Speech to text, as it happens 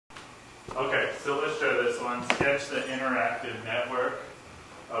Okay, so let's show this one. Sketch the interactive network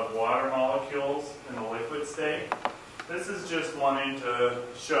of water molecules in the liquid state. This is just wanting to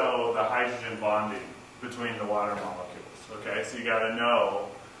show the hydrogen bonding between the water molecules. Okay, so you got to know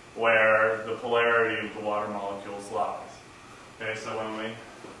where the polarity of the water molecules lies. Okay, so when we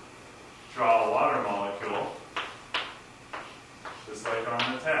draw a water molecule, just like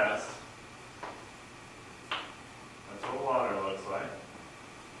on the test, that's what water looks like.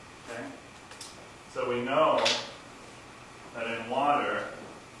 Okay, so we know that in water,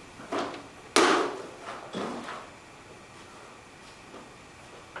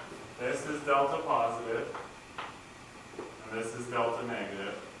 this is delta positive, and this is delta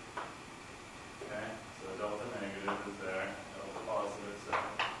negative. Okay, so delta negative is there, delta positive is there.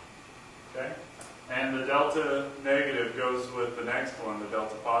 Okay, and the delta negative goes with the next one, the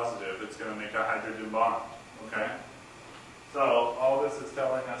delta positive. It's going to make a hydrogen bond. Okay, so all this is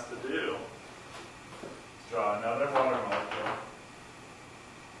telling us to do is draw another water molecule.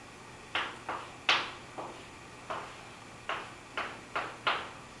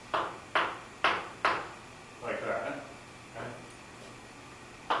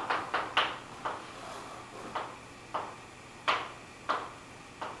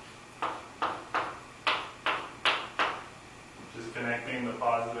 Connecting the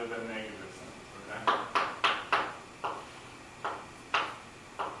positive and negative signs, okay?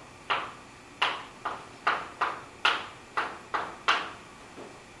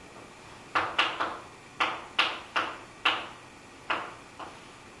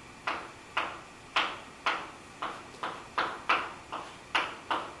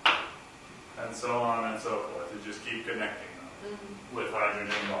 And so on and so forth. You just keep connecting them with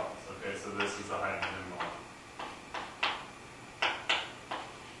hydrogen bonds. Okay, so this is a hydrogen bond.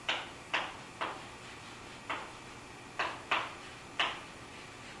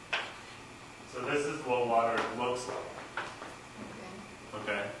 So this is what water looks like,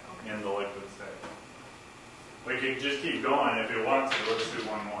 okay, in the liquid state. We can just keep going if you want to. Let's do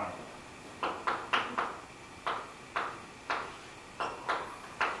one more.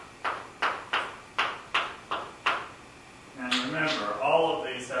 And remember, all of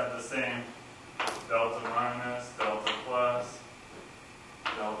these have the same delta minus, delta plus,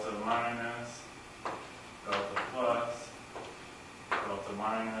 delta minus, delta plus, delta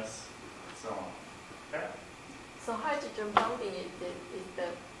minus, so on. Okay? So hydrogen bonding is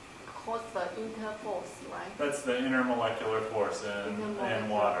cause the interforce, right? That's the intermolecular force in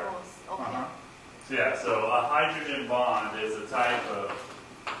water. Force. Okay. So yeah, so a hydrogen bond is a type of